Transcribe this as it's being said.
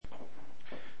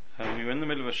we were in the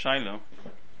middle of a shaila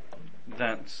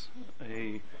that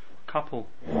a couple,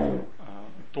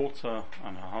 daughter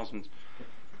and her husband,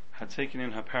 had taken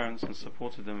in her parents and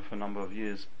supported them for a number of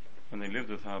years. When they lived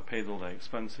with her, paid all their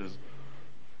expenses,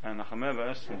 and Nachamer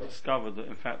Eston discovered that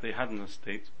in fact they had an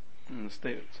estate, and the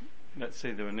estate, let's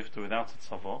say they were nifta without a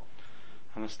tzavah,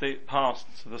 and the estate passed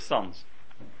to the sons.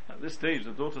 At this stage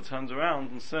the daughter turns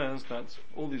around and says that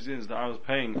all these years that I was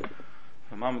paying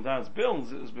for mum and dad's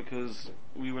bills, it was because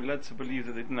we were led to believe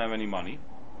that they didn't have any money.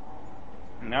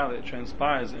 And now that it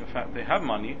transpires that in fact they have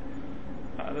money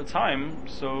at the time,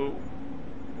 so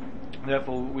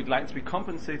therefore we'd like to be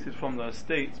compensated from the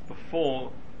estate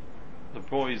before the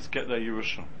boys get their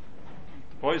Yerusha.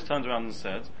 The boys turned around and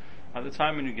said, at the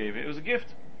time when you gave it, it was a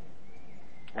gift,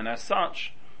 and as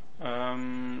such, it's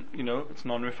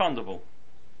non-refundable.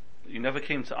 You never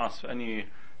came to us for any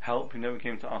help. You never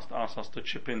came to ask us to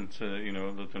chip in to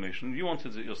the donation. You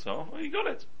wanted it yourself. Well, you got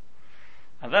it.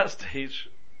 At that stage,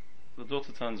 the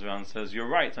daughter turns around and says, "You're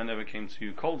right. I never came to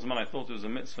you. Koldzman, I thought it was a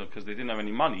mitzvah because they didn't have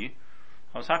any money.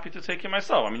 I was happy to take it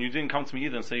myself. I mean, you didn't come to me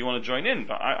either and say you want to join in,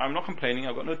 but I'm not complaining.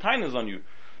 I've got no tainas on you.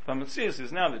 But Matthias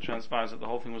is now that it transpires that the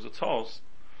whole thing was a toss.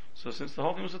 So since the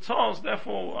whole thing was a toss,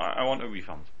 therefore I want a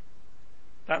refund."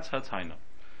 That's her taina.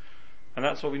 And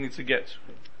that's what we need to get to.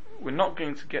 We're not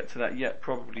going to get to that yet,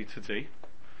 probably today,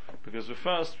 because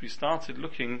first we started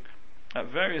looking at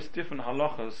various different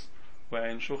halachas where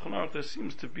in Shulchan Aruch there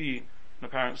seems to be an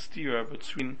apparent stira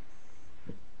between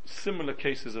similar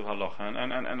cases of halacha,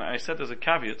 and I said as a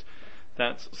caveat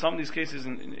that some of these cases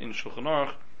in Shulchan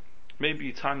Aruch,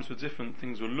 maybe times were different,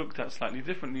 things were looked at slightly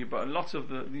differently, but a lot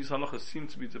of these halachas seem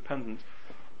to be dependent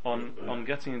on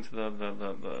getting into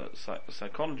the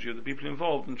psychology of the people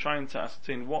involved and trying to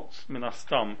ascertain what's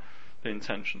minastam the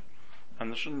intention.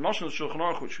 And the Mashal Shulchan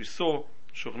Aruch, which we saw,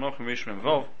 Shulchan Aruch and Reish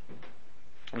Memvav,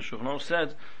 and Shulchan Aruch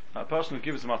said a person who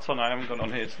gives a matana, I haven't got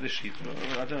on here, it's this sheet,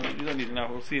 you don't need it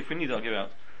now, we'll see if we need it, I'll give it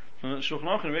out. And Shulchan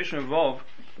Aruch and Reish Memvav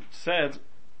said,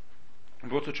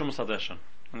 brought a Chumas Hadeshen,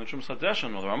 and the Chumas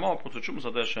Hadeshen, or the Ramah brought a Chumas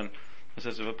Hadeshen, it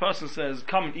says if a person says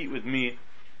come and eat with me,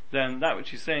 then that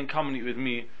which he's saying come and eat with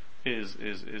me is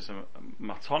a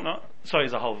matana,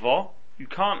 is a halva. You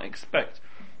can't expect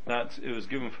that it was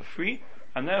given for free,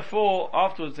 and therefore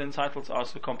afterwards they're entitled to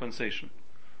ask for compensation.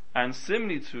 And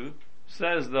similarly to,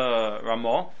 says the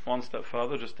Ramah, one step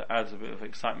further, just to add a bit of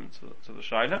excitement to the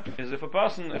shaila, is if a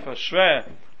shver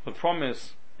would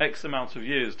promise X amount of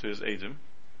years to his Eidim,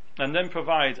 and then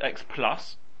provide X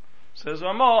plus, says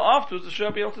Ramah, afterwards the shver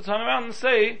will be able to turn around and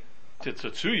say, it's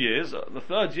 2 years, the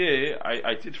third year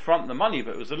I did front the money,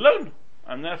 but it was a loan,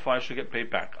 and therefore I should get paid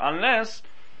back. Unless,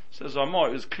 says Ramah,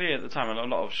 it was clear at the time, and a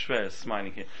lot of shvers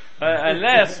smiling here,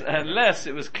 unless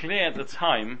it was clear at the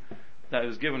time that it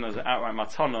was given as an outright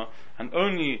matana, and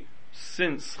only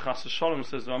since Chas Shalom,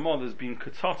 says Ramah, there's been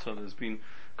katata, there's been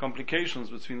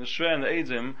complications between the shver and the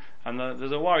edim, and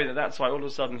there's a worry that that's why all of a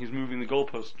sudden he's moving the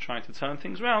goalpost trying to turn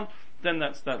things around, then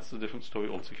that's a different story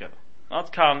altogether.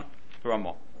 Ad kan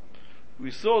Ramah. We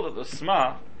saw that the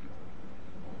Sma,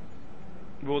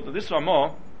 that this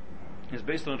Ramah is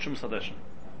based on a Chumas Hadeshen.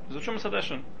 There's a Chumas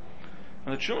Hadeshen,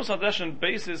 and the Chumas Hadeshen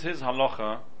bases his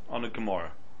halacha on a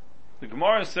Gemara. The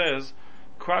Gemara says,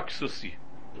 Krak Susi.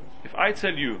 If I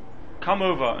tell you, come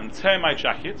over and tear my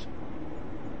jacket,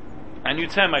 and you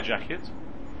tear my jacket,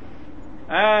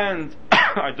 and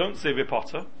I don't say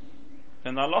Vipata,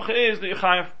 then the halacha is that you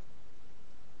chayav.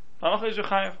 The halacha is you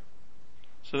chayav.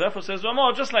 So therefore says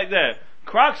Ramah, just like there,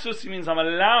 Krak Susi means I'm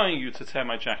allowing you to tear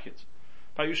my jacket.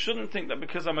 But you shouldn't think that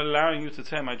because I'm allowing you to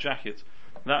tear my jacket,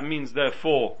 that means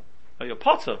therefore that you're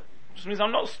potter. It just means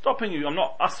I'm not stopping you, I'm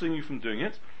not asking you from doing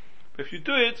it. But if you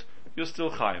do it, you're still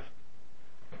chayiv.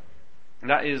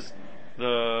 That is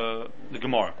the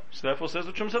Gemara. So therefore says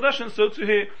the Chumas Hadeshen, so to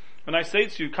here, when I say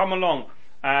to you, come along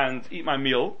and eat my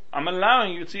meal, I'm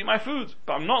allowing you to eat my food.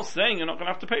 But I'm not saying you're not going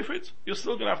to have to pay for it. You're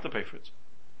still going to have to pay for it.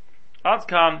 Ad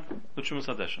kan the Chumas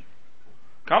Hadeshen.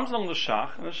 Comes along the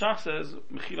Shach, and the Shach says,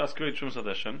 Mechilas Keri Chumas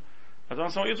Hadeshen, I don't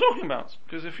understand what you're talking about.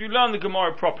 Because if you learn the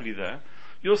Gemara properly there,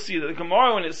 you'll see that the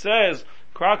Gemara, when it says,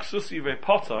 Krak Susi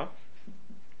Ve'Potter,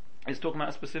 is talking about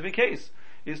a specific case.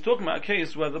 It's talking about a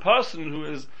case where the person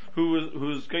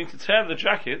who is going to tear the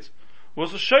jacket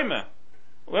was a shomer.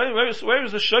 Where is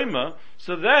the shomer?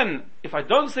 So then, if I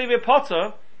don't say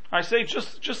Ve'Potter, I say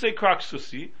just say Krak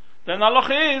Susi, then the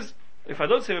halacha is, if I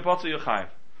don't say Ve'Potter, you're chayiv.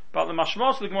 But the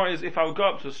mashmas of the Gemara is if I would go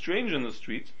up to a stranger in the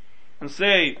street and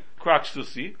say Krak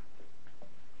Susi,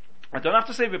 I don't have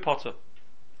to say Vipata.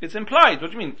 It's implied.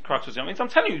 What do you mean Krak Susi? I mean, I'm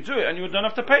telling you, do it and you don't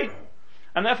have to pay.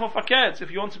 And therefore, faket, if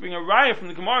you want to bring a raya from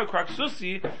the Gemara Krak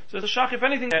Susi, says the Shach, if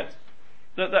anything,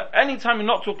 that any time you're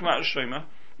not talking about a shema,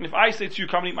 if I say to you,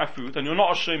 come and eat my food, and you're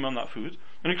not a shema on that food,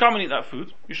 and you come and eat that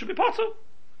food, you should be potter.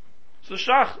 So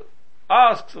Shach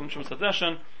asks on Shumas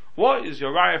Hadeshen, what is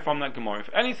your raya from that Gemara? If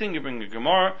anything, you bring a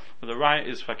Gemara, but the raya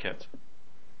is faket.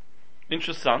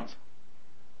 Interesting.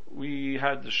 We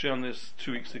had the share on this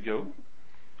 2 weeks ago,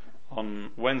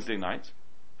 on Wednesday night,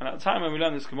 and at the time when we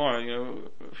learned this Gemara,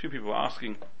 a few people were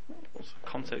asking, what's the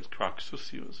context, Krak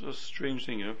Susi? It was a strange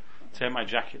thing, tear my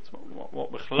jacket.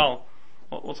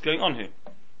 What's going on here?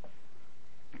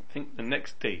 I think the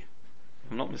next day,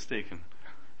 if I'm not mistaken,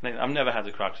 I've never had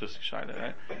a Krak Susi Shaila,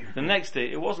 right? The next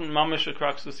day, it wasn't Mamish a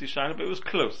Krak Susi Shaila, but it was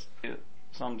close.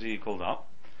 Somebody called up,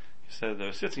 he said they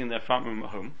were sitting in their front room at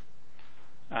home,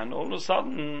 and all of a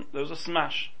sudden, there was a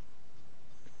smash.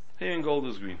 Here in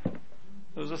Golders Green,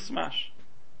 there was a smash.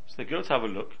 So they go to have a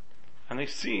look, and they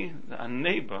see that a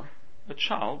neighbor, a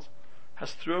child,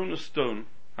 has thrown a stone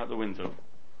out the window,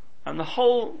 and the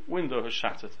whole window has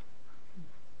shattered.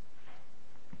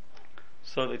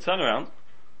 So they turn around,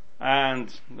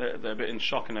 and they're a bit in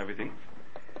shock and everything.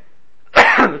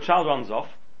 The child runs off.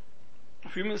 A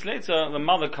few minutes later, the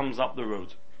mother comes up the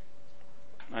road,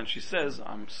 and she says,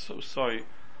 I'm so sorry,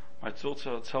 my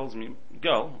daughter tells me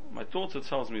that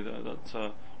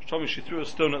she told me she threw a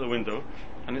stone at the window,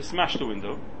 and it smashed the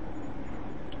window,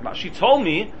 but she told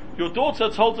me, your daughter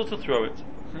told her to throw it.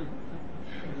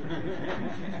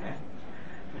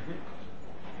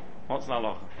 What's the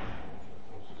halacha?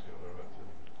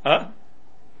 Huh?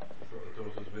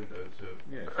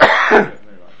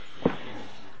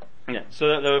 Yeah, so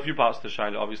there are a few parts to the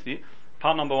Shaila, obviously.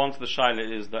 Part number one to the Shaila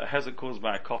is that hezek caused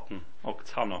by a cotton or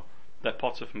ketana, they're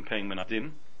potter from paying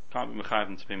minadin, can't be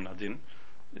mechayiv to pay minadin.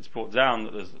 It's brought down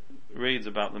that there's raids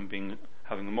about them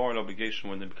having a moral obligation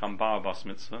when they become bar bas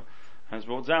mitzvah, and it's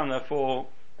brought down therefore,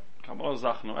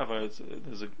 whatever,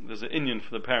 there's an inyan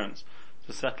for the parents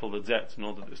to settle the debt in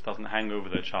order that this doesn't hang over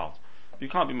their child. You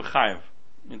can't be mechayiv.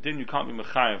 In din, you can't be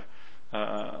mechayiv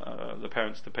the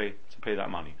parents to pay that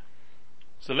money.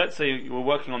 So let's say you were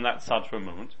working on that side for a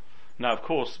moment. Now, of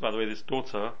course, by the way, this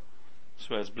daughter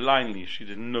swears blindly she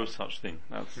did no such thing.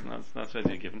 That's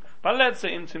idea given. But let's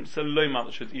say intim seloima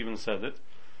that she had even said it.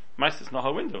 Meist, it's not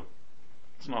her window.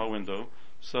 It's not her window.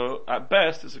 So at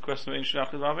best, it's a question of ein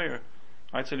shliach l'avera.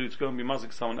 I tell you to go and be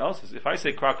mazik someone else's. If I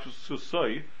say krak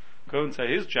susoi, go and say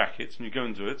his jacket, and you go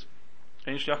and do it,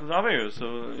 ein shliach l'avera.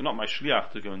 So you're not my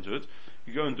shliach to go and do it.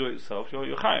 You go and do it yourself.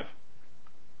 You're chayav.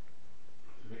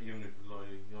 Even if it's like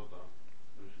Yoda,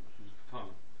 she's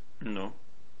Ketana. No.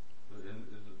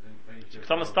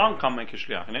 Ketana stam can't make a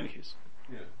shliach in any case.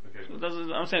 Yeah, okay.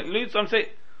 So I'm saying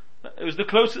it was the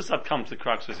closest I'd come to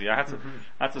Krak Susi. I had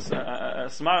to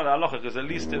smile at halacha because at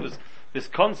least it was this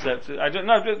concept. I don't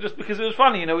know, just because it was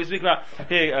funny. We speak about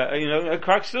here,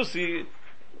 Krak Susi,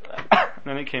 and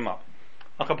then it came up.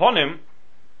 Like upon him.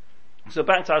 So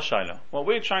back to our shaila. What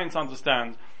we're trying to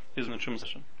understand is in the Shumas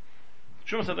Hadeshen.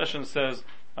 Shumas Hadeshen says,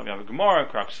 we have a Gemara,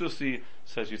 Krak Susi,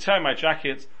 says you tear my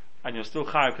jacket, and you're still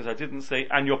chayiv because I didn't say,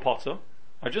 and you're potter.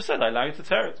 I just said I allow you to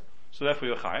tear it. So therefore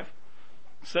you're chayiv.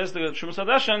 Says the Shumas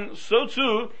Hadeshen, so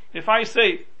too, if I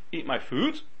say, eat my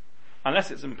food, unless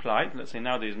it's implied, let's say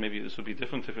nowadays maybe this would be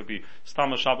different if it would be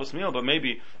Stam Shabbos meal, but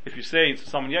maybe if you say to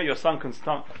someone, your son can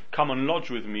come and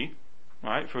lodge with me,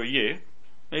 right, for a year,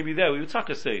 maybe there we would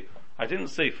say, I didn't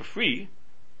say for free,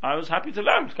 I was happy to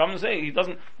allow him to come and say,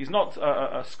 he's not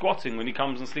squatting when he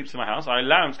comes and sleeps in my house, I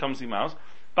allow him to come and see my house,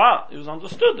 but it was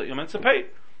understood that you're meant to pay.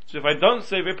 So if I don't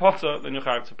say Ve Potter, then you're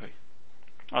chayav to pay.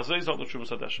 Also is not the Shumas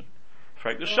Hadeshen.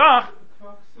 Frag the Shach.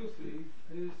 Krak Susi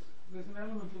is, there's an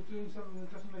element of doing something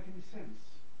that doesn't make any sense.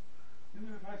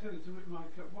 If I tell you to rip my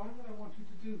cup, why would I want you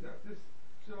to do that? This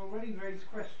should already raise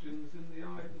questions in the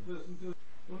eye of the person doing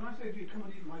it. When I say, do you come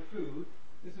and eat my food,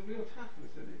 there's a real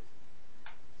tachlis in it.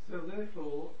 So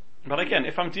therefore... But again,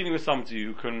 if I'm dealing with somebody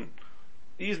who can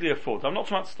easily afford, I'm not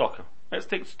talking about stocker. Let's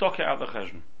take stocker out of the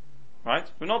cheshbon. Right?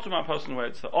 We're not talking about a person where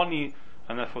it's an oni,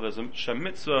 and therefore there's a shem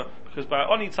mitzvah, because by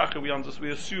oni taka we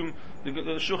assume the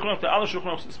other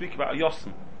shulchan speak about a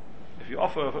yosem. If you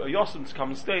offer a yosem to come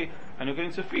and stay, and you're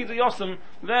going to feed the yosem,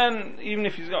 then even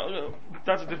if he's got,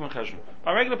 that's a different cheshbon.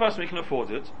 A regular person who can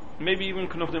afford it, maybe even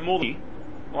can afford it more than me,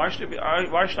 why should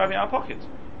I be out of pocket?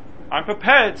 I'm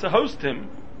prepared to host him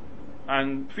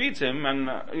and feed him and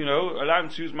allow him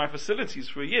to use my facilities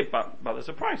for a year, but there's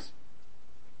a price.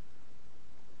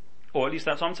 Or at least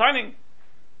that's what I'm signing.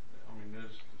 I mean,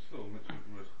 there's still mitzvah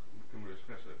can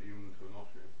express that even to an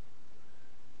Austrian.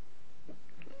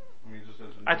 I mean, just as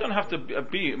I don't have to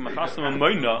be Machasim and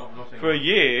Mona for a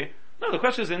year. No, the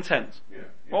question is intent. Yeah.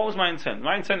 What was my intent?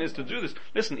 My intent is to do this.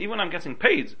 Listen, even when I'm getting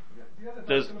paid, The other guy's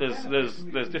there's gonna there's benefit there's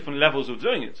from there's eating different the levels of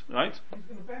doing it, right? food. He's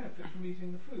going to benefit from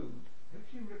eating the food.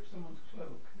 If you rip someone's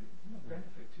cloak, it's no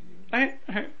benefit to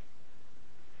you.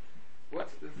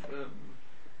 What's this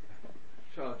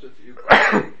charge that you could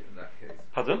make in that case?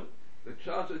 Pardon? The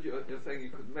charge that you're saying you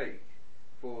could make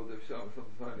for the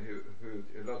someone who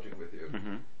is lodging with you,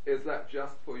 is that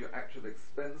just for your actual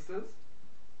expenses?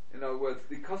 In other words,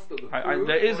 the cost of the food?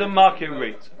 There is a market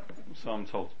rate, so I'm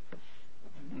told.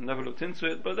 Never looked into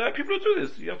it, but there are people who do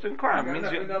this. You have to inquire.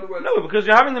 Okay, in other words, no, because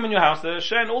you're having them in your house, they're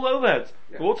sharing all the overheads.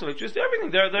 Yeah. Water, electricity,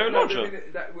 everything. They're a lodger.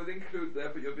 That would include,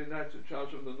 therefore, you've been allowed to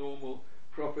charge from the normal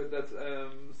profit that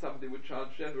somebody would charge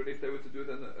generally if they were to do it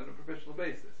on a professional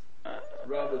basis.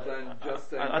 Rather than just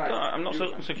saying, I'm not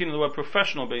so keen on the word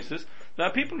professional basis. There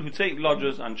are people who take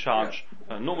lodgers and charge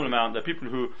a normal amount. There are people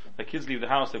who, their kids leave the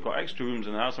house, they've got extra rooms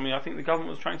in the house. I mean, I think the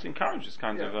government was trying to encourage this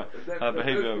kind of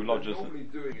behaviour of lodgers. They're normally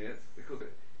doing it because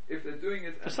if they're doing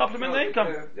it to supplement their income.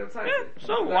 So that's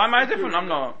why am I different? I'm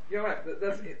not. You're right.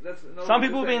 That's some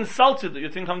people will be insulted that you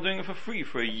think I'm doing it for free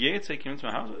for a year, taking them into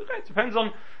my house. Okay, depends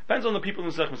on the people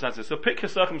and the circumstances. So pick your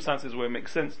circumstances where it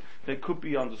makes sense. That it could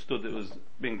be understood that it was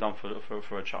being done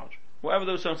for a charge, whatever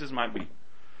those circumstances might be.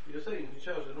 You're saying you can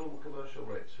charge the normal commercial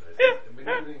rates, right? Yeah.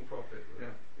 Including profit. Yeah,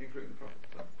 including profit.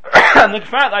 And the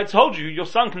fact I told you your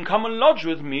son can come and lodge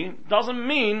with me doesn't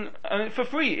mean for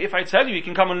free. If I tell you he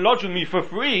can come and lodge with me for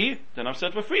free, then I've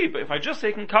said for free. But if I just say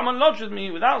he can come and lodge with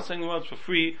me without saying the words for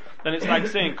free, then it's like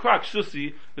saying krak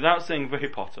susi without saying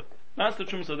v'hipata. That's the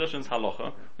Trumas Hadeshin's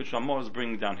halacha, which Ramah is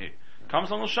bringing down here.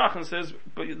 Comes on the Shach and says,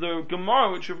 but the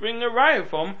Gemara which you're bringing a raya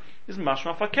from is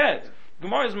mashma faket.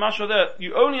 Gemara is mashma there.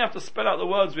 You only have to spell out the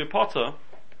words v'hipata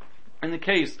in the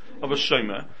case of a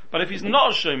shomer, but if he's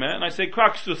not a shomer, and I say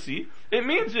krak susi, it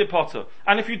means v'hipata.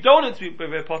 And if you don't need to be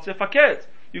v'hipata, faket.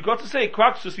 You've got to say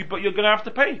krak susi, but you're going to have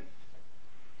to pay.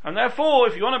 And therefore,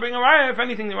 if you want to bring a raya, if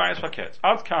anything, the raya is faket.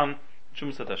 Ad kan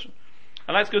Trumas Hadeshin.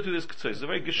 And let's go through this ketzos. It's a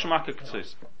very geshmaka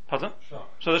ketzos. Pardon?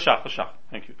 So the shach.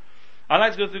 Thank you. I'd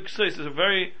like to go through ketzos. It's a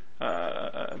very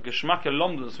geshmaka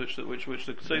lomdus which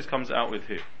the ketzos comes out with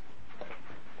here.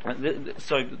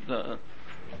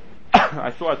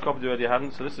 I thought I'd copied it already, I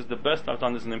hadn't, so this is the best I've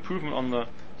done. There's an improvement on the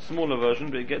smaller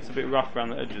version, but it gets a bit rough around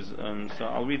the edges, and so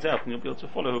I'll read it out and you'll be able to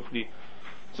follow, hopefully.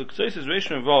 So Ketzos is Reish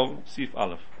Involved, Sif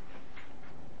Aleph.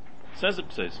 Says the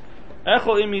Ketzos,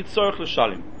 Echol imi tzorch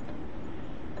l'shalim.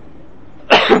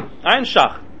 Ein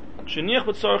shach, sheniach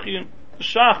b'tzorchim,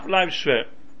 shach bleibt schwer.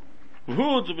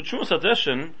 V'hu zu b'Trumas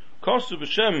Hadeshin, kostu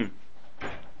b'shem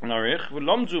narich,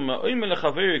 v'lomdu ma'oime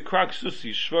lechaveri krak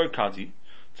susi shver kadi,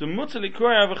 the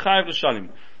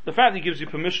fact that he gives you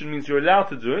permission means you're allowed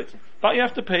to do it, but you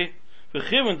have to pay. When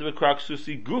is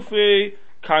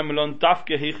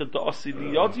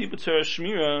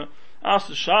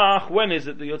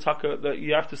it that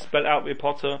you have to spell out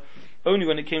v'hipata? Only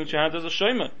when it came to your hands as a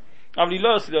shomer.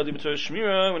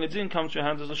 When it didn't come to your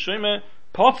hands as a shomer,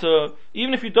 potter,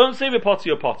 even if you don't say v'hipata,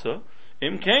 you're potter.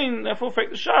 Therefore, fake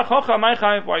the shach.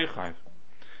 Why you chayiv?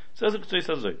 Says the Ketzos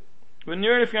Hazoi. When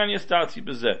nira if yani stati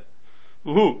bezeh,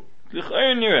 who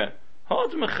l'chayr nira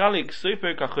hod mechalik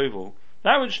sefer kachovel.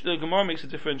 That which the Gemara makes a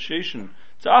differentiation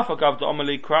to afagav the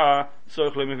amalei kra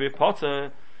tzorich lemivei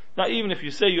potter. That even if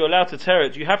you say you're allowed to tear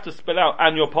it, you have to spell out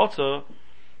and your potter.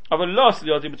 But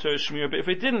if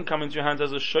it didn't come into your hands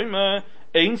as a shomer,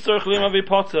 ein tzorich lemivei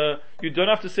potter, you don't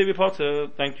have to say potter.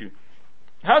 Thank you.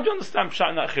 How do you understand pshat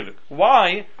in that chiluk?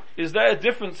 Why is there a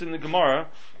difference in the Gemara?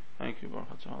 Thank you.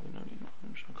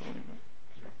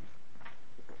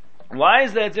 Why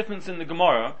is there a difference in the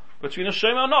Gemara between a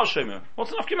shomer and not a shomer?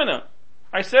 What's enough kimina?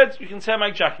 I said you can tear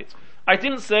my jacket. I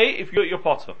didn't say if you're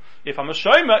potter. If I'm a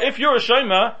shomer, if you're a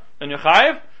shomer, then you're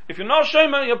chayiv. If you're not a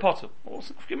shomer, you're potter. What's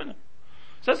enough kimina?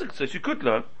 Says you could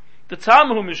learn the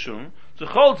Talmud Mishum to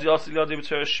hold the Asil Yadi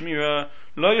B'Torah Shmira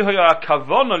Lo Yehoya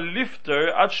Kavona Lifter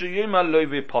Ad Sheyema Lo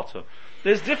Potter.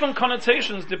 There's different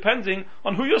connotations depending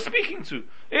on who you're speaking to.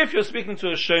 If you're speaking to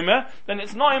a shomer, then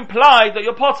it's not implied that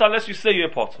you're potter unless you say you're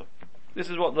potter. This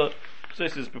is what the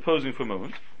Ketzos is proposing for a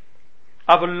moment.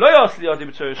 But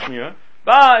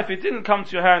if it didn't come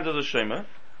to your hands as a shomer,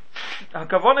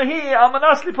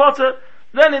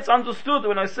 then it's understood that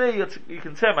when I say you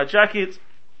can tear my jacket,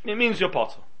 it means you're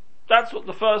potter. That's what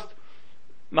the first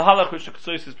mahalach which the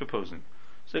Ketzos is proposing.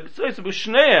 So Ketzos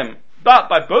b'shneim, but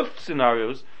by both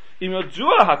scenarios, if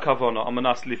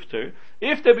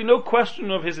there be no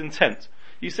question of his intent,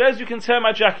 he says you can tear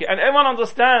my jacket, and everyone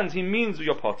understands he means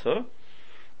your potter,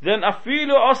 then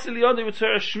afilu asil yadi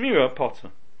b'torah shmira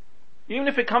potter. Even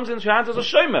if it comes into your hands as a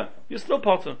shomer, you're still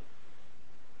potter.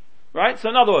 Right? So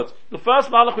in other words, the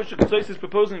first malach which the Ketzos is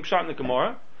proposing in Pshat in the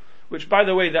Gemara, which by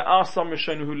the way there are some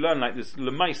Rishonim who learn like this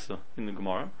Lemaisa in the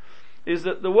Gemara, is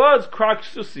that the words Krag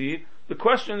Susi, the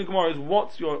question in the Gemara is,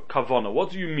 what's your kavana? What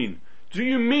do you mean? Do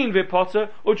you mean Ve'potter,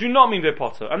 or do you not mean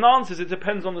Ve'potter? And the answer is, it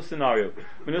depends on the scenario.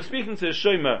 When you're speaking to a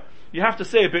shomer, you have to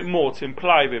say a bit more to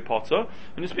imply Ve'potter.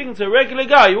 When you're speaking to a regular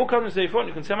guy, you walk up and say, "Front,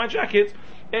 you can tear my jacket,"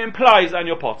 it implies and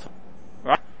your potter.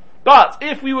 Right? But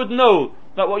if we would know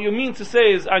that what you mean to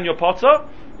say is and your potter,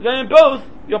 then in both,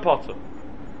 your potter.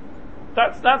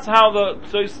 That's how the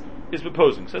Ktsois is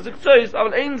proposing. So the Ktsois,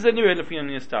 "Aval ein ze nireh lefi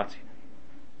ani estati."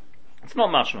 It's not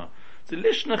mashma. It's a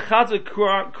lishna chazak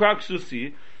krag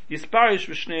susi, yisparish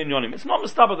v'shnei inyonim. It's not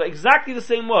mustaba that exactly the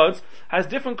same words has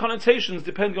different connotations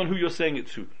depending on who you're saying it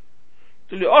to.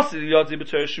 To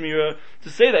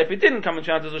say that if it didn't come in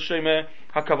chant as a shomer,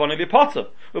 hakavana v'potter.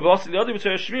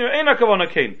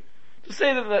 To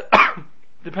say that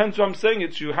depends who I'm saying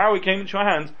it to, how it came into your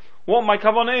hands, what my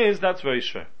kavana is, that's very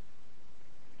shver.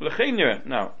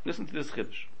 Now, listen to this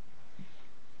chiddush.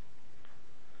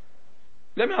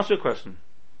 Let me ask you a question.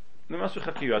 Let me ask you a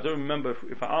chakira. I don't remember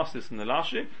if I asked this in the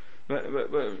last year, but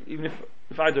even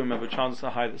if I don't remember, chances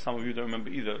are high that some of you don't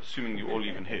remember either, assuming you all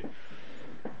even here.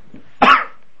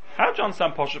 How do you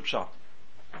understand Poshup Pshat?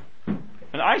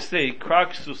 When I say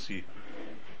Krag Susi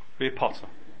Ve'potter,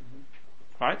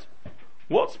 right?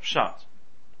 What's Pshat?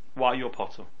 Why you're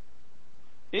potter?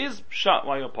 Is Pshat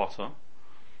why you're potter?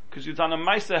 Because you've done a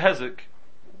Meiser Hezek,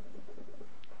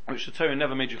 which the Torah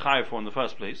never made you chayav for in the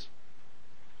first place.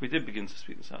 We did begin to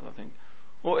speak this out, I think.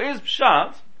 Or is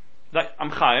Pshat that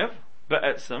I'm chayav,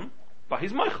 be'etzem, but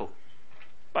he's Meichel.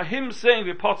 By him saying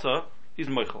Ve'potter, he's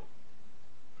Meichel.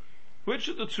 Which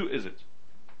of the two is it?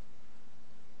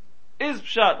 Is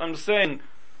Pshat, I'm saying,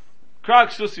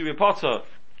 Krag Susi Ve'potter.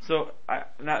 So,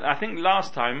 I think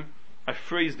last time I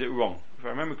phrased it wrong. If I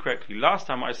remember correctly, last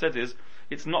time what I said is,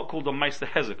 it's not called a Meiser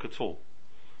Hezek at all.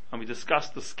 And we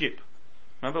discussed the skip.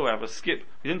 Remember, we have a skip.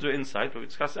 We didn't do it inside, but we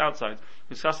discussed it outside.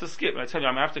 We discussed the skip. And I tell you,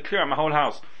 I'm going to have to clear out my whole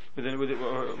house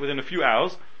within a few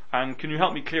hours. And can you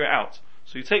help me clear it out?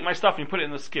 So you take my stuff and you put it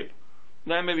in the skip.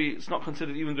 Then maybe it's not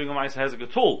considered even doing a Meiser Hezek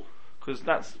at all. Because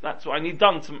that's what I need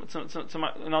done to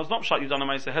my, and I was not shot you've done a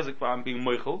Meiser Hezek, but I'm being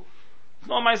moichel. It's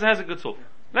not a Meiser Hezek at all.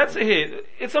 Let's say here,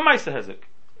 it's a Meiser Hezek.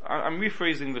 I'm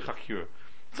rephrasing the Chakira.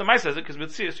 It's a Meiser Hezek because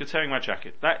Mitzias, you're tearing my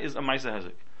jacket. That is a Meiser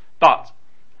Hezek. But,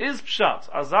 is Pshat,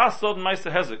 Azar Sod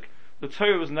Meiser Hezek, the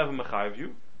Torah was never Mechayev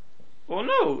you? Or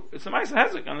no, it's a Meiser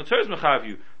Hezek, and the Torah is Mechayev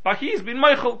you. But he's been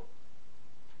Meichel.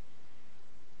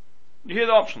 You hear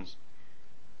the options.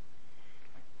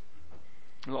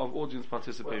 A lot of audience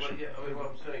participation.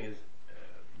 What I'm saying is,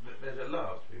 there's a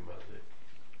law to be Mazik.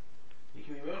 You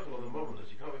can be Meichel on the moment,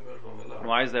 you can't be Meichel on the law.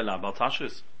 Why is there law?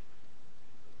 Baltashis?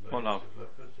 What law?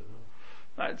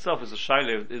 That itself is a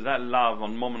shaila. Is that love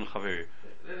on Mom and Chaveri?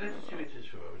 Let's assume it is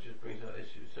Shua, which just brings out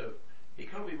issue. So, he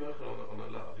can't be Meichel on a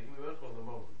love, he can be Meichel on the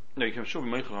moment. No, he can sure be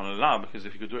Meichel on a love, because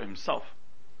if he could do it himself,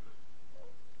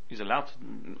 he's allowed to,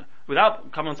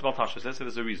 without coming on to Baltashis. Let's say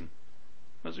there's a reason.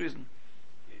 What's the reason?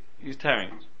 He's tearing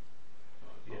it.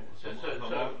 Yeah. So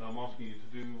I'm asking you to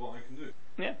do what I can do.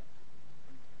 Yeah.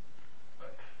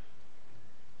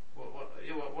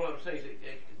 What I'm saying is,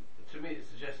 to me it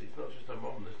suggests it's not just a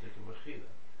monistic and machina.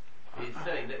 He's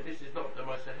saying that this is not the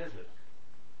Meiser Hezek.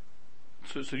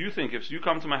 So you think if you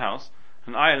come to my house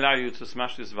and I allow you to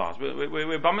smash this vase,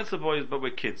 we're bar mitzvah boys, but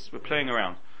we're kids. We're playing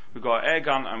around. We've got an air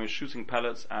gun and we're shooting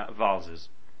pellets at vases.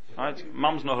 Right?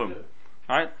 Mum's not home.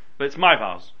 Right? But it's my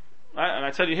vase. Right? And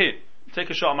I tell you here, take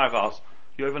a shot at my vase.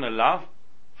 You're even allowed.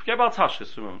 Forget about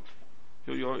Tashis for a moment.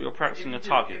 You're practicing a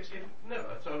target. No,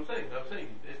 that's what I'm saying. I'm saying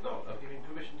it's not. I'm giving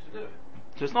permission to do it.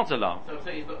 So it's not a lav. So I'm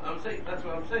saying that's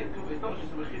what I'm saying. It's not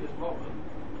just a machinas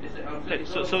moment.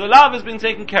 So the lav has been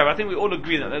taken care of. I think we all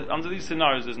agree that under these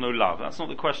scenarios there's no lav. That's not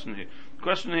the question here. The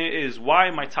question here is, why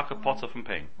am I taka potter from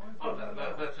paying? Oh,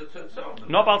 that's a third sound.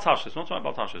 Not Baltashis. Not talking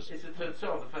about Baltashis. It's a third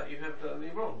sound. The fact you have done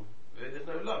anything wrong. There's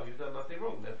no love. You've done nothing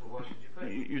wrong. Therefore, why should you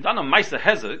pay? You've done a Meiser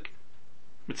Hezek.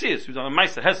 Matthias, you've done a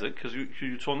Meiser Hezek because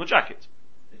you torn the jacket.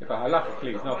 Yeah, but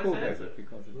halachically it's not called Hezek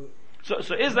because it's... So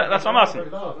is that's what I'm asking.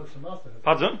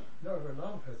 Pardon?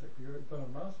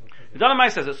 You've done a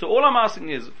Meiser Hezek. So all I'm asking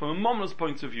is, from a mom's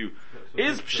point of view,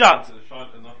 is Pshat... The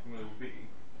shayla will be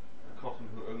a cotton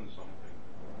who owns something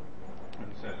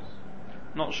and says...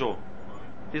 Not sure.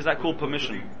 Is that called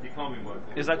permission? He can't be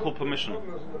working. Is that called permission?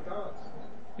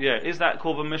 Yeah, is that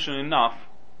called permission enough?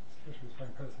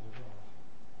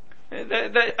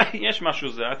 Yes,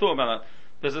 Mashus there. I thought about that.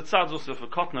 There's a tzad also if a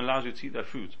cotton allows you to eat their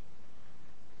food.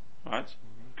 Right?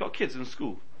 Got kids in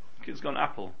school. Kids got an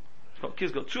apple.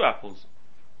 Kids got 2 apples.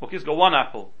 Or kids got 1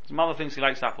 apple. His mother thinks he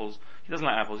likes apples. He doesn't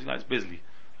like apples. He likes Bisley.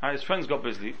 Right? His friends got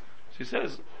Bisley. he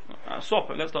says, swap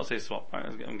it. Let's not say swap. Right?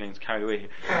 I'm getting carried away here.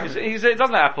 He said, he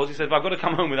doesn't like apples. He said, well, I've got to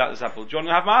come home without this apple. Do you want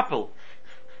to have my apple?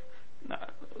 No.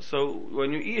 So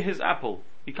when you eat his apple,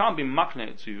 he can't be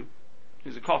makneh to you.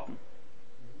 He's a cotton.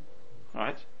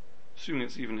 Right? Assuming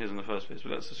it's even his in the first place,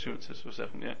 but let's assume it's his for a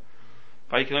second, yeah?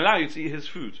 But he can allow you to eat his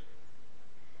food.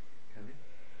 Can he?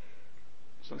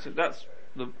 So that's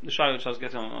the shayla which I was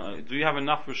getting on. Do you have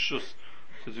enough reshus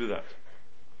to do that?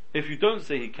 If you don't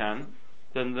say he can,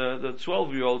 then the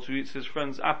 12-year-old who eats his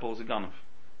friend's apple is a ganef.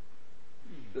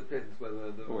 Depends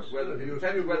whether the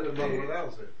mother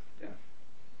allows it. Yeah.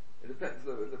 It depends.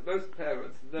 Most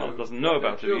parents know. Well, doesn't know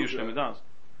about it, but usually it does.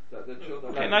 That their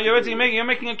children Okay, now you're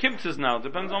making a kibtzes now.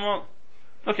 Depends on what.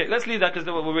 Okay, let's leave that because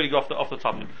we'll really go off the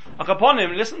topic. Upon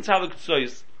him, listen to how the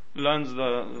Ketzois learns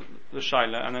the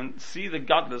shaila, and then see the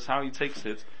godless how he takes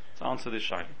it to answer this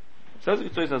shaila. Says the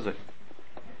Ketzois as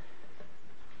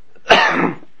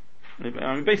I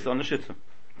mean, based on the shitza.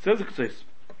 Says the Ketzois.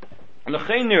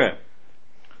 L'chein nireh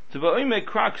to va'oime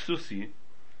krak susi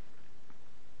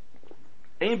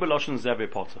ein beloshen zeve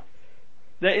potter.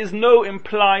 There is no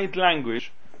implied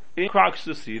language in krak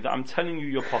susi that I'm telling you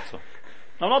you're potter.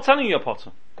 I'm not telling you you're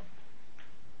potter.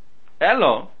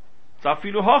 Elo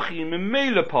zafilu hachi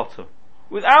memele potter.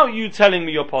 Without you telling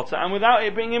me you're potter, and without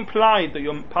it being implied that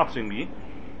you're pottering me,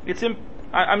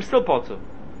 I'm still potter.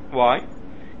 Why?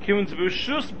 Since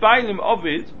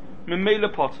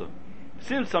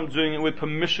I'm doing it with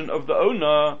permission of the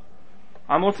owner,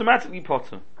 I'm automatically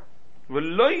potter. When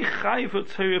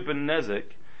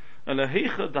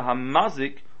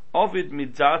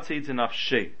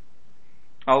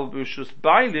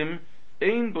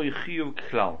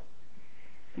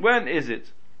is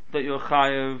it that you're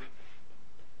chayiv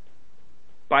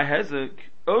by hezek?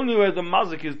 Only where the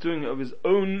mazik is doing it of his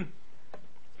own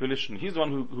volition. He's the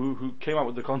one who came up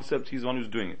with the concept, he's the one who's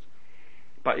doing it.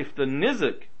 But if the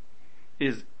nizik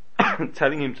is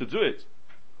telling him to do it,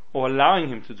 or allowing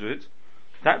him to do it,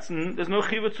 there's no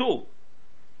chiv at all.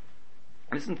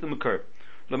 Listen to the Makar.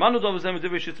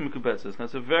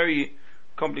 That's a very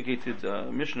complicated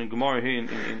mission in Gemara here in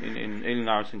Elin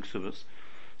Aris and Ksubas.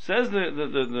 Says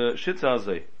the Shitza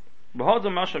Azeh, B'hada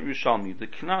Mashab Yushalmi, the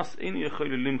Knas in Yechol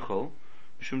Limchol,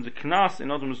 Mishum the Knas in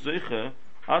Adam Zoiche,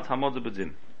 Ad Hamad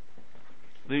Bedin.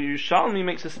 The Yushalmi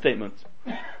makes a statement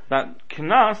that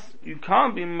Knas, you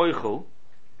can't be Moichel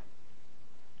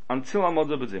until Hamad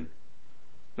Bedin.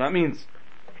 That means,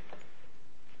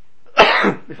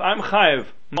 if I'm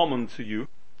Chayev Mammon to you,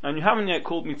 and you haven't yet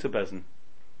called me to Bezin,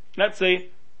 let's say,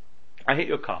 I hit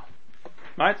your car,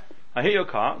 right? I hit your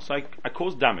car, so I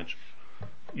caused damage.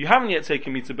 You haven't yet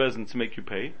taken me to Bezin to make you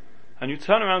pay, and you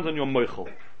turn around on your Moichel.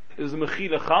 Is the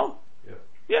Mechila Chal? Yeah.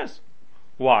 Yes.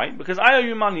 Why? Because I owe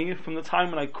you money from the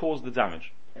time when I caused the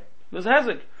damage. There's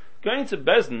Hezek. Going to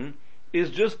Bezin is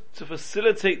just to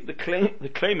facilitate the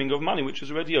claiming of money which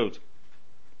is already owed.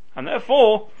 And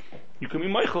therefore, you can be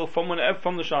Moichel from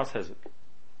the Shas Hezek.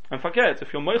 And forget,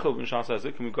 if you're Moichel from Shas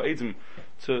Hezek, and we've got Eidim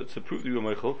to prove that you're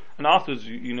Moichel, and afterwards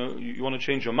you want to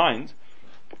change your mind,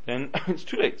 then it's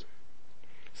too late.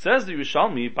 Says the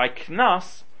Yerushalmi, by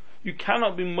Knas, you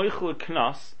cannot be Moichel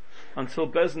Knas until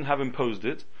Bezin have imposed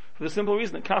it, for the simple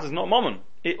reason that Knas is not Mammon.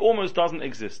 It almost doesn't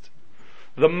exist.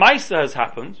 The Maisa has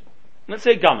happened. Let's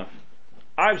say Ganef.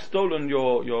 I've stolen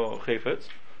your Chayfetz.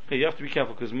 Okay, you have to be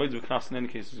careful because most of Knas in any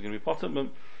case is going to be potter, but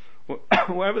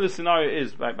wherever the scenario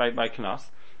is by Knas,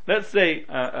 let's say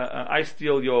I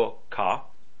steal your car,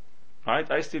 right?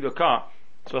 I steal your car,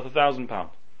 it's worth £1,000.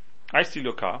 I steal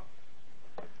your car,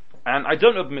 and I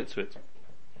don't admit to it.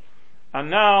 And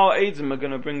now Eidim are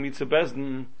going to bring me to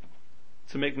Bezdin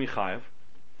to make me chayiv,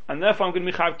 and therefore I'm going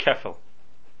to be chayiv kefel.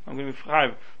 I'm going to be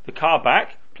chayiv the car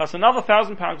back, plus another £1,000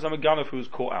 because I'm a ganef who was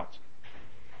caught out.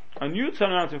 And you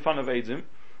turn around in front of Eidim,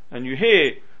 and you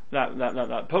hear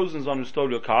that Posen's on who stole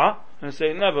your car, and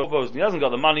say, never Posen, he hasn't got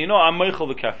the money, I'm Meichel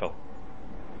the Kefel.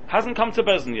 Hasn't come to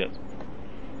Bezdin yet.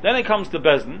 Then it comes to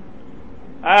Bezdin,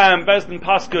 and Bezdin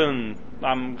Paskin,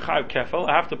 I'm Chayav Kefel,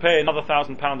 I have to pay another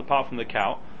 £1,000 apart from the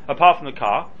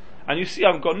car, and you see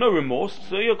I've got no remorse,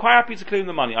 so you're quite happy to claim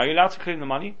the money. Are you allowed to claim the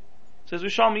money? Says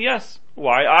Rishalmi, yes.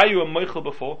 Why? Are you a Meichel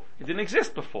before? It didn't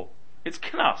exist before. It's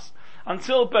Knas.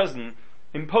 Until Bezdin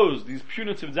imposed these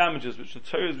punitive damages which the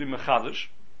Torah has been mechadish,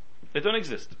 they don't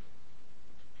exist.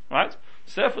 Right?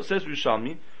 So therefore says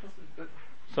Rishalmi,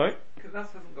 sorry? Knas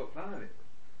hasn't got value.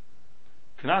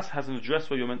 Knas has an address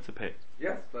where you're meant to pay it.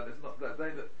 Yes, but it's not that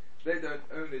they don't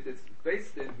own it, it's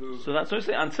based in who. So that's what I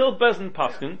say. Until Bezdin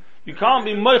Paskin, you can't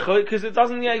be Moichel because it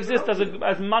doesn't yet exist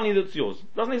as money that's yours.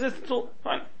 It doesn't exist at all.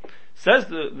 Right? Says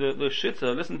the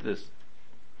Shitta, listen to this.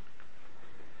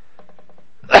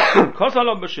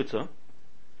 Kosalo b'shita,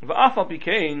 v'afal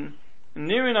pikein,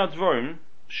 nirin advorim,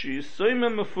 she soime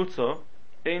mefuta,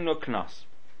 ein no knas.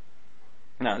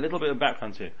 Now, a little bit of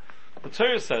background here. The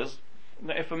Torah says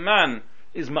that if a man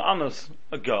is ma'anas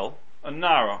a girl, a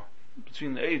nara,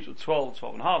 between the age of 12,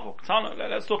 12 and a half, or katana,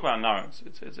 let's talk about nara,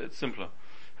 it's simpler.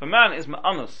 If a man is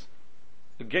ma'anas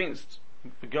against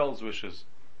the girl's wishes,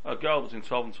 a girl between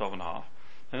 12 and 12 and a half,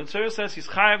 then the Torah says he's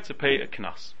chayav to pay a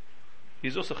knas.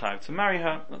 He's also chayav to marry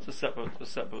her. That's a separate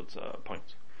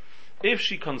point. If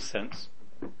she consents,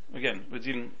 again, we're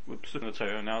dealing with Pesuk in the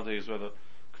Torah nowadays, whether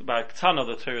by katana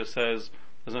the Torah says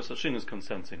there's no such thing as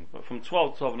consenting, but from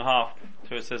 12 to 12 and a half, the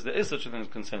Torah says there is such a thing as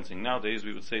consenting. Nowadays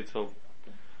we would say till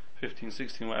 15,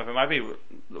 16, whatever it might be.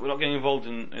 We're not getting involved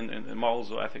in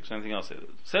morals or ethics or anything else. It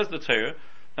says the Torah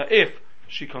that if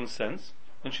she consents,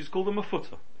 then she's called a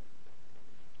mefuta.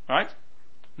 Right?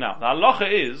 Now, the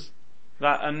halacha is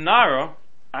that a nara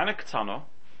and a ketana,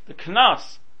 the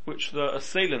knas which the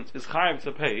assailant is chayav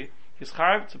to pay, is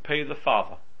chayav to pay the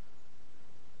father.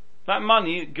 That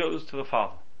money goes to the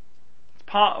father. It's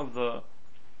part of the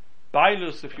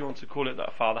bailus, if you want to call it, that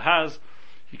a father has.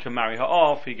 He can marry her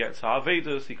off, he gets her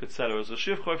avedas, he could sell her as a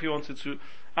shivcha if he wanted to.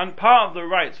 And part of the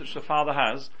rights which the father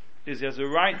has is he has a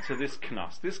right to this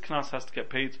knas. This knas has to get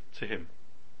paid to him.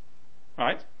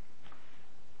 Right?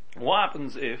 What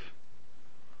happens if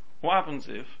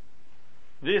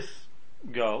this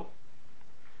girl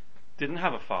didn't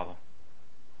have a father?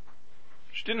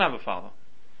 She didn't have a father.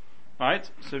 Right?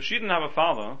 So if she didn't have a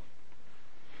father,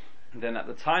 then at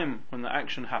the time when the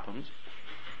action happened,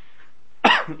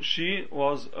 she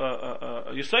was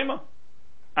a Yisema.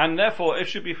 And therefore, if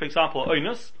she be, for example,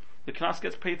 Oinus, the knas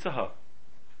gets paid to her.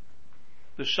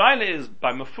 The shaila is,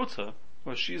 by Mefuta,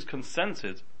 where she's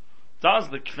consented, does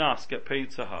the knas get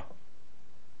paid to her?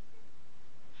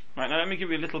 Right, now let me give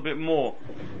you a little bit more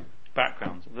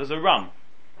background. There's a run.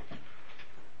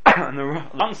 And the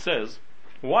run says,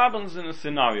 what happens in a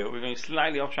scenario, we're going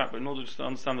slightly off track, but in order just to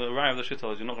understand the array of the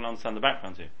shittas, you're not going to understand the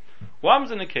background here. What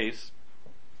happens in a case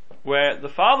where the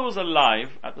father was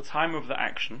alive at the time of the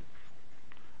action,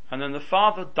 and then the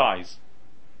father dies?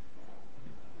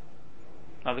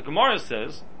 Now the Gemara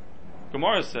says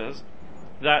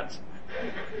that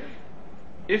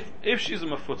if she's a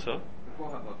mafuta,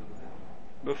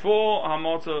 before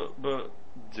Hamota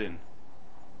B'Din,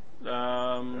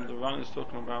 the run is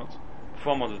talking about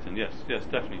before Hamota yes,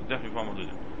 definitely before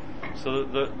Hamota. So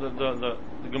the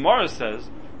Gemara says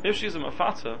if she's a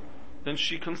mafata, then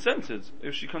she consented.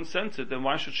 If she consented, then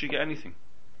why should she get anything?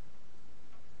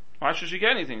 Why should she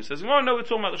get anything? He says, no, we're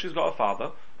talking about that she's got a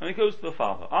father, and he goes to the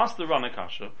father. Ask the Rana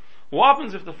Kasha, what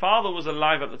happens if the father was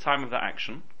alive at the time of the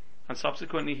action, and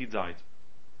subsequently he died?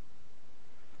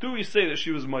 Do we say that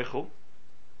she was Meichel?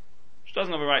 She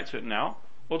doesn't have a right to it now,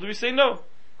 or do we say no?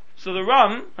 So the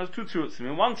Ram has two terutzim.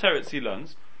 In one teretz he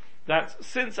learns that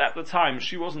since at the time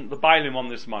she wasn't the bailim on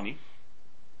this money,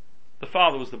 the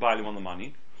father was the bailim on the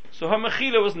money, so her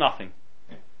mechila was nothing.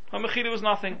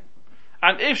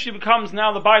 And if she becomes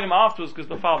now the bailim afterwards because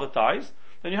the father dies,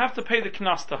 then you have to pay the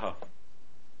knas to her.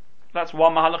 That's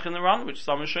one mahalach in the Ran, which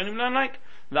some Rishonim learn like.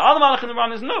 The other mahalach in the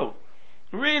Ran is no.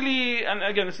 Really, and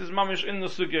again this is mamish in the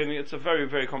sugya, and it's a very,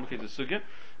 very complicated sugya.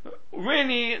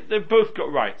 Really, they've both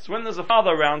got rights. When there's a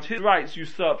father around, his rights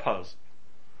usurp hers.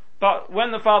 But when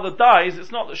the father dies,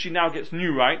 it's not that she now gets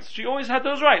new rights. She always had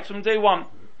those rights from day one.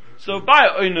 So by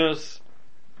owners,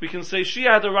 we can say she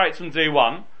had the rights from day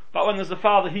one, but when there's a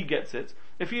father, he gets it.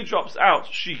 If he drops out,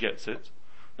 she gets it.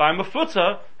 By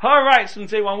Mefuta, her rights from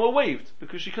day one were waived,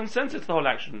 because she consented to the whole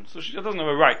action. So she doesn't have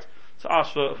a right to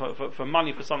ask for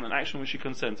money for something, an action which she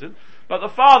consented. But the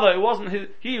father, it wasn't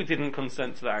he didn't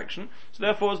consent to the action. So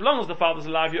therefore, as long as the father's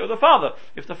alive, you owe the father.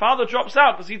 If the father drops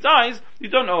out because he dies, you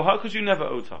don't owe her because you never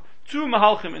owed her. Two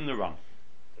mahalchim in the run.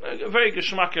 A very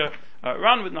geschmacker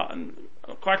run with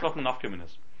quite a lot of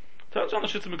nafkaminas. Turns on the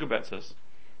Shittim Mekubetzes.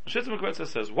 The Shittim Mekubetzes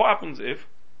says, what happens if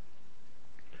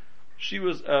she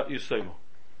was Yisoma?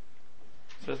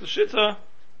 Says the Shitta,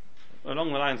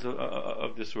 along the lines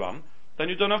of this run, then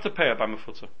you don't have to pay her by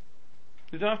Mefuta.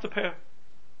 You don't have to pay her.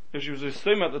 If she was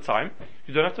Yisoma at the time,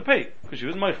 you don't have to pay, because she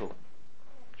was Meichel.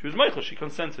 She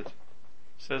consented.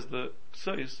 Says the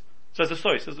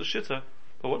Shitta,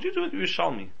 but what do you do with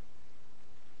Yerushalmi?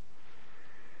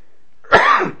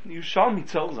 Yerushalmi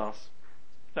tells us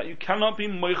that you cannot be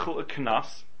Meichel a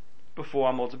Knas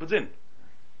before Hamot B'Din.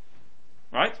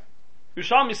 Right?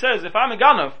 Yerushalmi says, if I'm a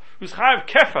Ganav who's Chayav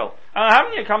Kefel, and I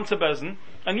haven't yet come to Bezin,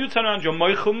 and you turn around, you're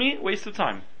Meichel me, waste of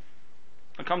time.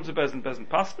 I come to Bezin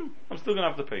Paskin, I'm still going to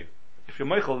have to pay. If you're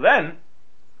Meichel then,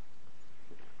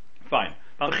 fine.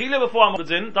 But Mechila before Hamot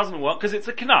B'Din doesn't work because it's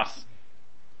a Knas.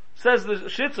 Says the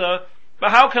Shitta,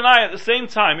 but how can I at the same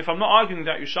time, if I'm not arguing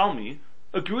that Yerushalmi,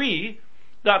 agree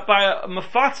that by a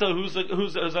Mafata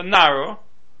who's a narrow,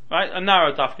 right, a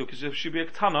narrow dafka, because if she'd be a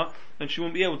Ketana, then she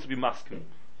wouldn't be able to be masculine.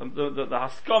 The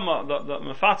Haskama, the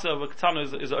Mafata of a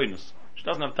Ketana is onus. She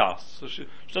doesn't have das, so she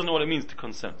doesn't know what it means to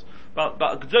consent. But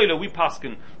a Gedola, we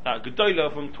paskin that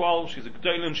Gedola from 12, she's a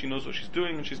Gedola and she knows what she's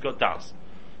doing and she's got das.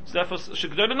 So therefore,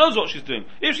 Gedola knows what she's doing.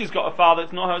 If she's got a father,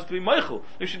 it's not hers to be Meichel.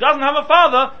 If she doesn't have a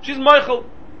father, she's Meichel.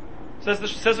 Says the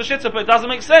Shitza, but it doesn't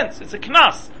make sense. It's a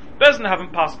Knas. Bezin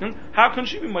haven't paskin. How can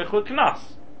she be Meichel a Knas?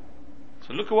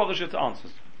 So look at what the Shitza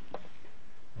answers.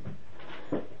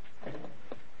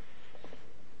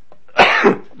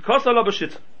 Because Allah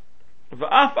b'shit,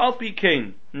 v'af al pi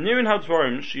kain nirin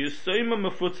hadvarim she is soima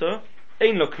mefuta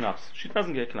ein lo knas. She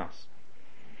doesn't get knas.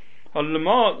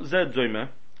 Lama zed zoime.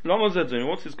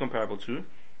 What's this comparable to?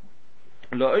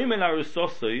 La oime la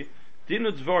rusosei din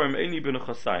advarim eini ben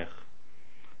chasayich.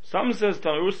 Some says to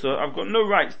Arusa, I've got no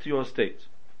rights to your estate.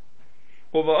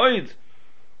 Or va'oid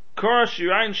kora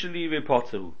shirayin sheli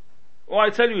ve'poteru. Or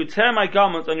I tell you, tear my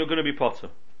garment and you're going to be potter.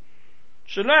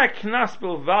 Shalai knas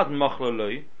bilvad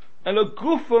machloloi, elo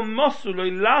gufa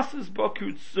masuloi lasis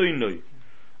bakut soinoi.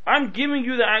 I'm giving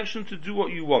you the action to do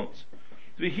what you want.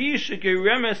 V'hi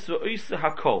shegeremes v'oisa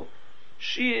hakol.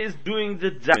 She is doing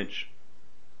the damage.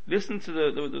 Listen to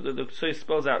the so he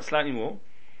spells out slightly more.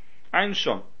 Ein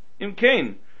shon. Im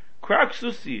kain, krak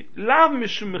susi, lav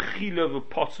mishum mechila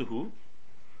v'potuhu,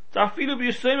 ta'afilu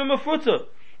b'yisayim mafuta.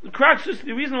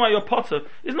 The reason why you're potter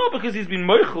is not because he's been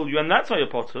moichel you and that's why you're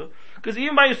potter, because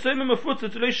even by Yisayim Mefuta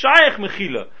to le shayach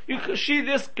mechila,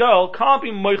 this girl can't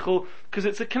be moichel because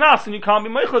it's a knas and you can't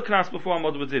be moichel a knas before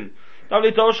Amod B'din.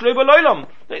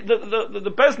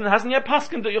 The person hasn't yet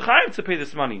paskin that you're chayav to pay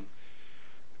this money.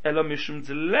 Ela mishum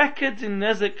zeleket in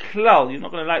nezek klal. You're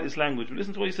not going to like this language, but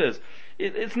listen to what he says.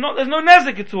 It's not. There's no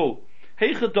nezek at all.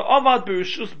 Heichad the avad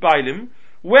berishus bailim,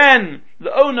 when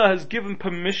the owner has given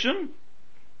permission.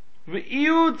 He's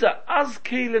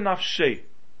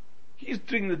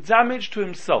doing the damage to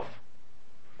himself.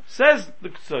 Says the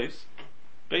Ktsois,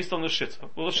 based on the Shitta.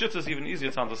 Well, the Shitta is even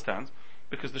easier to understand,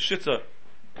 because the Shitta,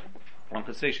 one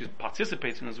could say she's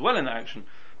participating as well in the action,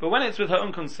 but when it's with her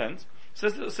own consent,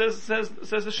 says the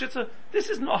Shitta, this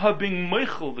is not her being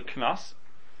Meichel the Knas,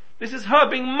 this is her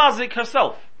being Mazik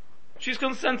herself. She's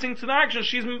consenting to the action,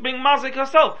 she's being Mazik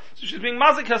herself. So she's being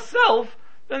Mazik herself,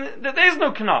 then there is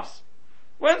no Knas.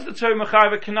 When's the Torah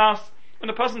Mechayev Knas? When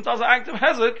a person does an act of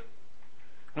Hezek,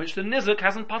 which the Nizuk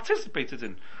hasn't participated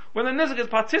in. When the Nizuk has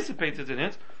participated in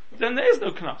it, then there is no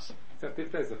Knas. Except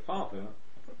if there's a father.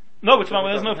 No, but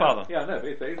when there's no father. Yeah, no, but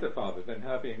if there is a father, then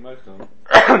her being Muslim.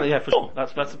 Yeah, for sure.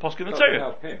 That's the posuk in the Torah.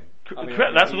 Help him.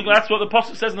 Correct. That's what the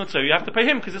posuk says in the Torah. You have to pay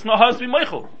him because it's not hers to be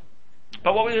Meichel.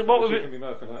 But what we can be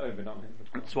Meichel on her own, but not him.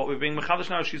 That's what we're being Mechadish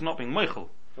now. She's not being Meichel.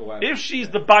 If she's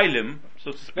the Bailim,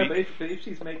 so to speak. No, but if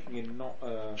she's making it not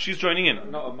she's joining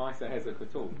in. Not a Maisa Hezek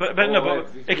at all. But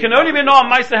it can only be not a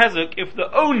Maisa Hezek if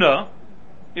the owner,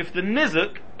 if the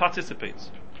Nizuk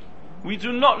participates. We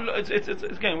do not. It's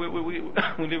again.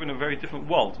 We live in a very different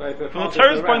world. From the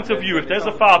Torah's point of view, if there's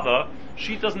a father,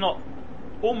 she doesn't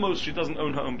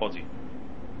own her own body.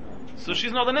 So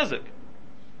she's not the Nizuk.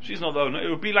 She's not the owner. It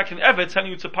would be like an Eved telling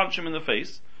you to punch him in the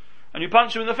face. And you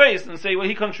punch him in the face and say, well,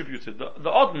 he contributed.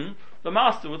 The Odin, the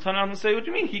master, would turn around and say, what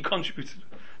do you mean he contributed?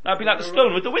 That'd be like the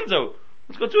stone with the window.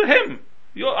 Let's go to him.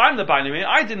 I'm the Bailim.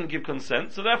 I didn't give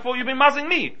consent, so therefore you've been mazzing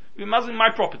me. You've been mazzing my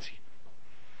property.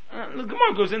 The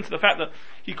Gemara goes into the fact that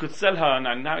he could sell her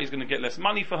and now he's going to get less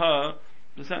money for her.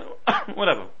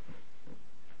 Whatever.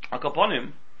 Upon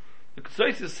him, the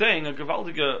Ktsois is saying a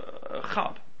gewaldige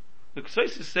chab. The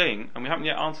Ktsois is saying, and we haven't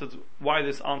yet answered why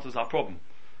this answers our problem.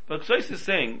 But Ktsois is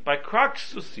saying, by krak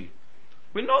susi,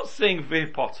 we're not saying ve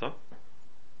potter.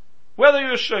 Whether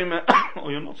you're a shomer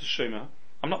or you're not a shomer,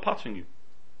 I'm not patting you.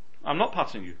 I'm not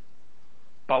patting you.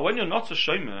 But when you're not a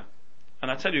shomer,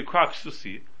 and I tell you krak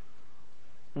susi,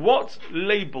 what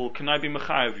label can I be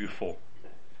mechayev you for?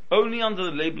 Only under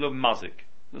the label of mazik.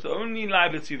 The only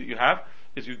liability that you have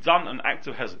is you've done an act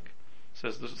of hezek.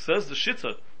 Says the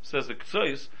Shitta, says the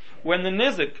Ktsois, when the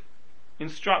nizik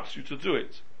instructs you to do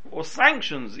it, or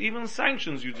even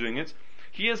sanctions you doing it,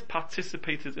 he has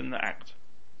participated in the act.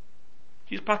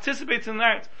 He's participated in the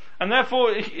act, and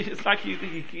therefore it's like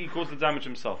he caused the damage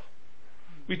himself.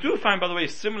 We do find, by the way,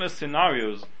 similar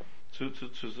scenarios to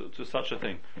such a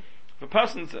thing. If a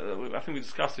person's, I think we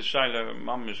discussed this Shaila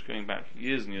Mamish going back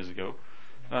years and years ago,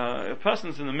 a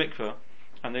person's in the mikveh,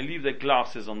 and they leave their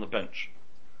glasses on the bench.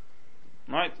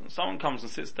 Right? And someone comes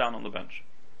and sits down on the bench.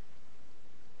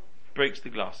 Breaks the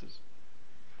glasses.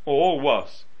 Or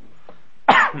worse,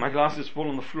 my glasses fall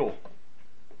on the floor,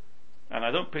 and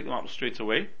I don't pick them up straight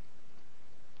away,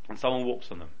 and someone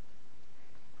walks on them.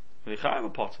 I have a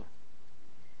potter.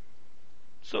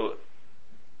 So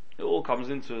it all comes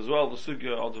into as well the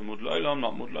sugya of the mudloilam,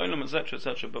 not mudloilam, etc.,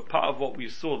 etc. But part of what we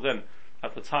saw then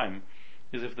at the time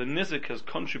is if the nizik has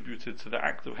contributed to the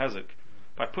act of hezek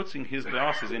by putting his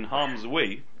glasses in harm's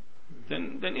way,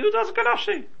 then he does a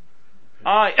ganashi.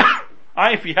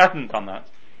 I if he hadn't done that,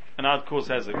 and I'd cause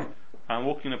hezek, I'm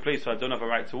walking in a place where I don't have a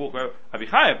right to walk, where I'd be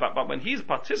chayav. But when he's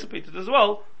participated as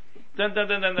well, then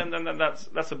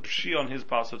that's a pshi on his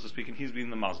part, so to speak, and he's been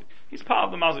the mazik. He's part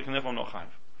of the mazik, and therefore I'm not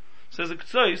chayav. Says the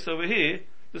Ketzois over here,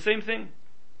 the same thing.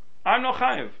 I'm not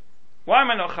chayav. Why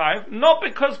am I not chayav? Not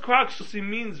because Kraksusi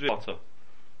means Potter.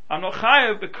 I'm not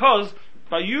chayav because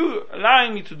by you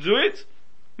allowing me to do it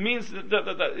means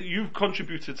that you've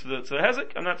contributed to the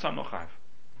hezek, and that's I'm not chayav.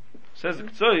 Says the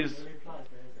Ketzois.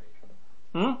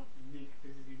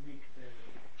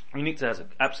 Unique to hezek,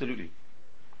 absolutely.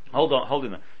 Hold on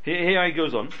there. Here he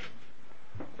goes on.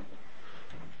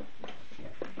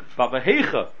 But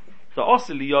v'heicha the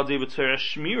osili yadei b'torah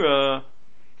shmira.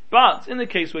 But in the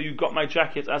case where you got my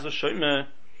jacket as a shomer,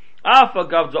 afa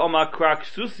gav da'omar krak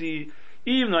susi,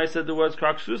 even though I said the words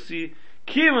krak susi,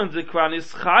 kivan dekran is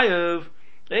chayev,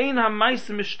 ein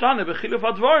ha'maisa mishtane b'chiluf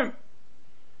advarim.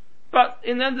 But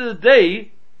in the end of the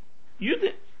day,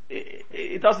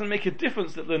 it doesn't make a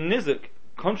difference that the nizik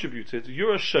contributed.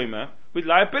 You're a shomer with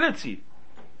liability.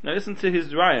 Now listen to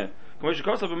his raya. We've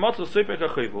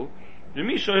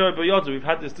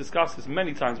had this discussed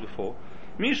many times before.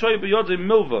 This is what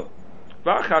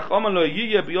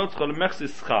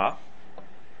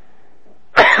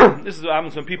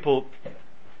happens when people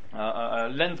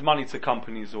lend money to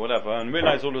companies or whatever and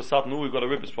realize all of a sudden, we've got a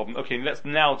ribbis problem. Okay, let's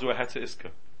now do a heta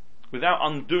iska. Without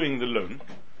undoing the loan,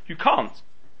 you can't.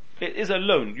 It is a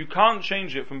loan. You can't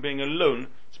change it from being a loan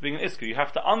to being an iska. You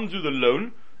have to undo the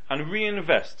loan and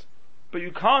reinvest. But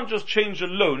you can't just change a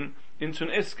loan into an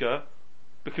iska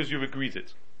because you've agreed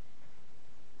it.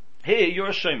 Here, you're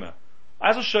a shomer.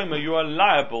 As a shomer, you are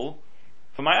liable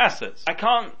for my assets. I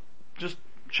can't just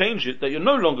change it that you're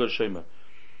no longer a shomer.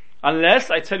 Unless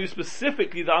I tell you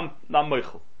specifically that I'm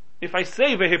moichel. If I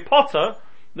say vehipota,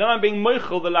 then I'm being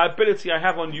moichel the liability I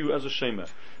have on you as a shomer.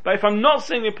 But if I'm not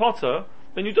saying vehipota,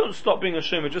 then you don't stop being a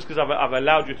shomer just because I've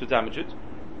allowed you to damage it.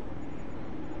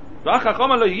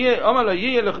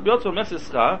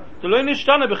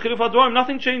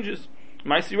 Nothing changes.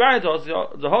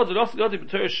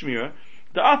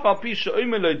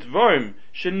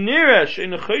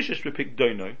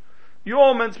 You're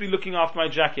all meant to be looking after my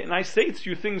jacket, and I say to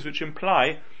you things which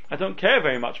imply I don't care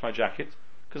very much my jacket,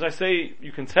 because I say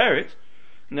you can tear it.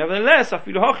 Nevertheless,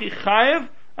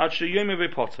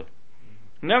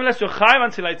 Nevertheless, you're chayav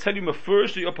until I tell you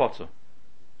mafurish that you're potter.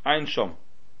 Ein shom.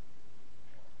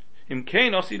 Im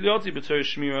kein osi lioti b'tzor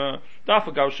shmira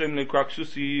dafa gav shem lekrak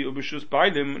susi ubishus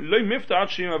bailim lo mifta ad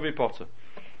shema v'potter.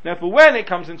 Therefore, when it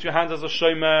comes into your hands as a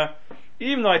shomer,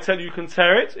 even though I tell you can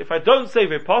tear it, if I don't say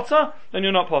v'potter, then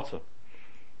you're not potter.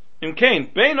 Im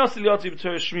kein bein osi lioti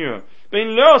b'tzor shmira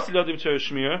bein lo osi lioti b'tzor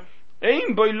shmira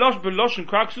ein boi losh b'loshen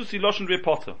krak susi loshen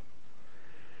v'potter.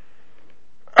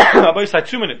 I'll both say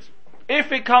 2 minutes.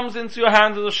 If it comes into your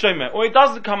hands as a shomer, or it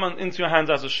doesn't come into your hands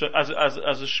as a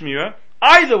shmira,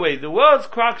 either way, the words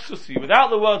krak susi without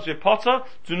the words v'potter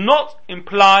do not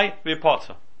imply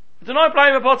v'potter. Do not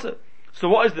imply v'potter. So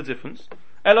what is the difference?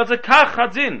 Elotekach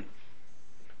hadin.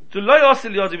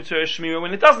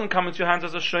 When it doesn't come into your hands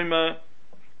as a shomer,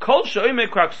 kol she'omer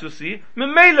krak susi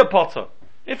memela potter.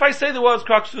 If I say the words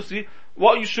krak susi,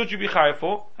 what should you be chayav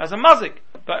for? As a mazik,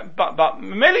 but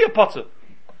memela potter.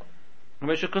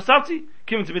 If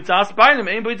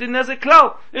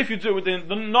you do it within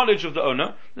the knowledge of the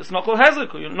owner, it's not called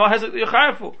hezek. You're not hezek that you're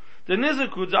chayav for. The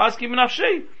nizik the ask him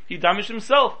nafshei. He damaged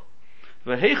himself.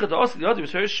 Im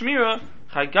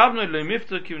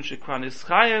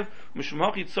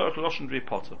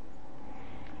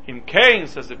Kain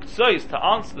says the Ketzois to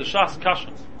answer the Shas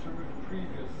Kashan.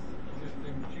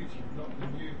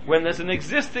 When there's an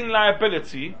existing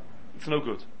liability, it's no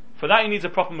good. For that you need a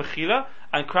proper mechila,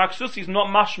 and krak susi is not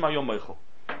mashma yom meichel.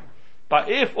 But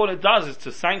if all it does is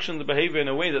to sanction the behavior in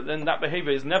a way that then that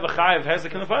behavior is never chayav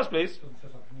hezek in the first place,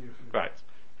 right?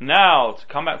 Now to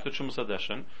come back to Chumas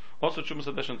Hadeshen, what's the Chumas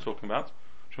Hadeshen talking about?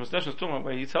 Chumas Hadeshen is talking about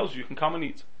where he tells you can come and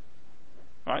eat,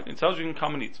 right? He tells you can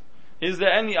come and eat. Is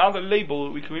there any other label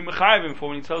we can be mechayav him for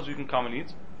when he tells you can come and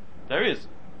eat? There is.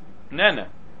 Nene.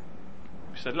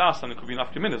 We said last time it could be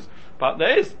enough minutes, but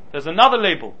there's another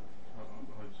label.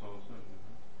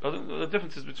 The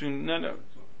difference is between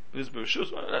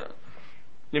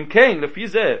Limkein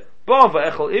lefizeh bava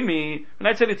echol imi. When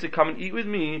I tell you to come and eat with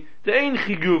me, the ein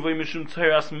chiguv mishum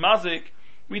tzeras mazik.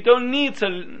 We don't need to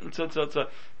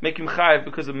make him chayiv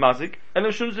because of mazik. And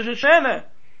mishum zeshene,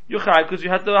 you chayiv because you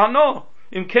had the hano.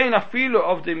 Imkein afilu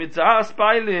of the mitzvah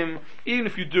spailim. Even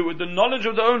if you do it with the knowledge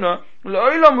of the owner,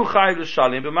 le'olam uchayiv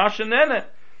l'shalim b'mashenene.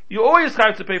 You always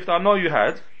have to pay for the hano you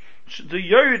had. The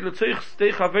yored l'tzeich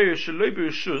stei chaver sheloi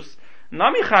b'rishus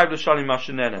nami chayiv l'shalim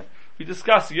mashenene. We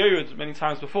discussed yored many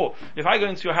times before. If I go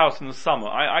into your house in the summer,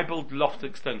 I build loft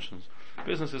extensions.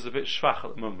 Business is a bit schwach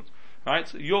at the moment, right?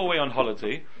 So you're away on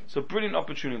holiday, so brilliant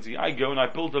opportunity. I go and I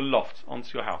build a loft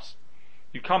onto your house.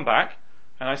 You come back,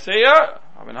 and I say,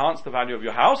 I've enhanced the value of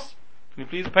your house. Can you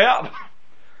please pay up?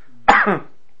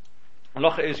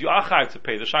 Halacha is you are chayav to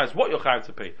pay. The shayla is what you're chayav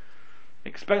to pay.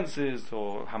 Expenses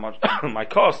or how much my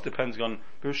cost depends on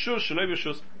b'rishus, shaloi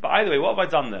b'rishus. But either way, what have I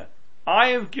done there? I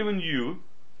have given you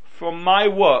from my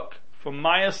work, from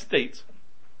my estate.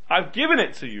 I've given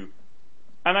it to you,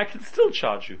 and I can still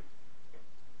charge you.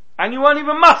 And you weren't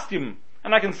even maskim,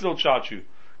 and I can still charge you.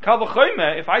 Kal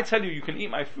v'chomer, if I tell you you can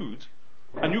eat my food,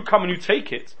 and you come and you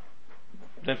take it,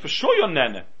 then for sure you're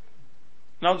nene.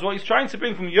 Now what he's trying to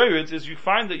bring from Yored is you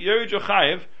find that Yored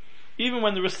Yochayev, even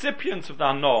when the recipient of the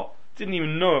hano didn't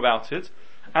even know about it,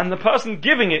 and the person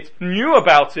giving it knew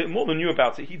about it, more than knew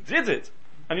about it, he did it.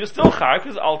 And you're still chayav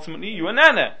because ultimately you are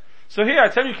nene. So here I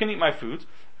tell you can eat my food,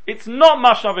 it's not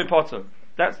mashna v'poter.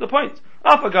 That's the point.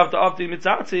 By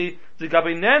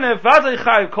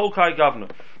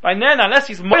nene, unless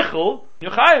he's moichel,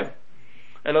 you're chayav.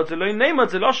 Says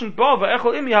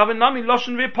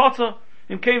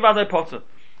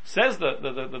the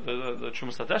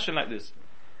Trumas Hadeshin like this.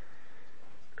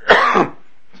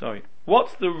 Sorry.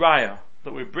 What's the raya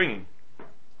that we're bringing?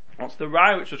 What's the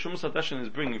raya which the Trumas Hadeshin is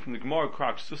bringing from the Gemara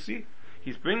Krak Susi?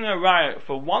 He's bringing a raya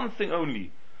for one thing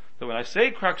only. That when I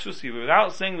say Krak Susi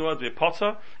without saying the word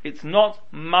Potter, it's not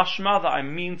mashma that I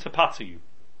mean to patter you.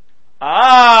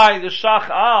 The Shach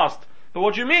asked, but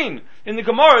what do you mean? In the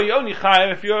Gemara, you only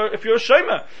chayav if you're a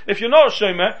shomer. If you're not a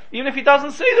shomer, even if he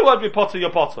doesn't say the word be potter,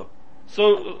 you're potter.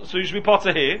 So you should be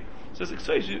potter here.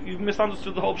 Says, you've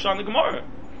misunderstood the whole pshat in the Gemara.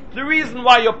 The reason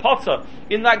why you're potter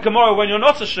in that Gemara when you're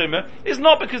not a shomer is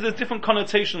not because there's different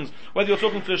connotations, whether you're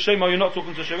talking to a shomer or you're not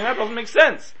talking to a shomer. That doesn't make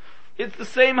sense. It's the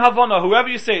same havana, whoever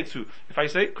you say it to. If I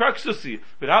say krak susi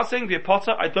without saying be a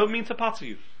potter, I don't mean to patter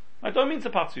you. And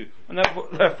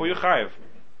therefore you're chayav.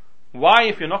 Why,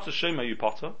 if you're not a shomer, you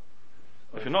potter?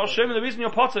 If you're not a shomer, the reason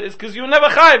you're potter is because you're never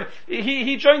chayav.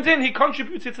 He joined in, he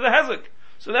contributed to the hezek.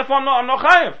 So therefore I'm not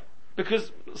chayav.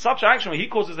 Because such action, when he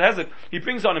causes the hezek, he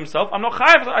brings it on himself, I'm not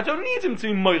chayav. I don't need him to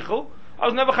be moichel. I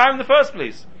was never chayav in the first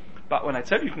place. But when I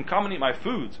tell you can come and eat my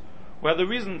food, where the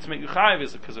reason to make you chayav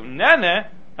is because of nene,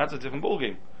 that's a different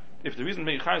ballgame. If the reason to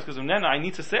make you chayav is because of nene, I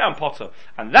need to say I'm potter.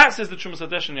 And that says the Trumas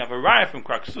Hadeshin, you have a raya from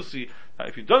Krak Susi, that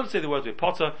if you don't say the word be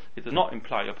potter, it does not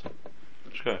imply you're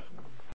potter.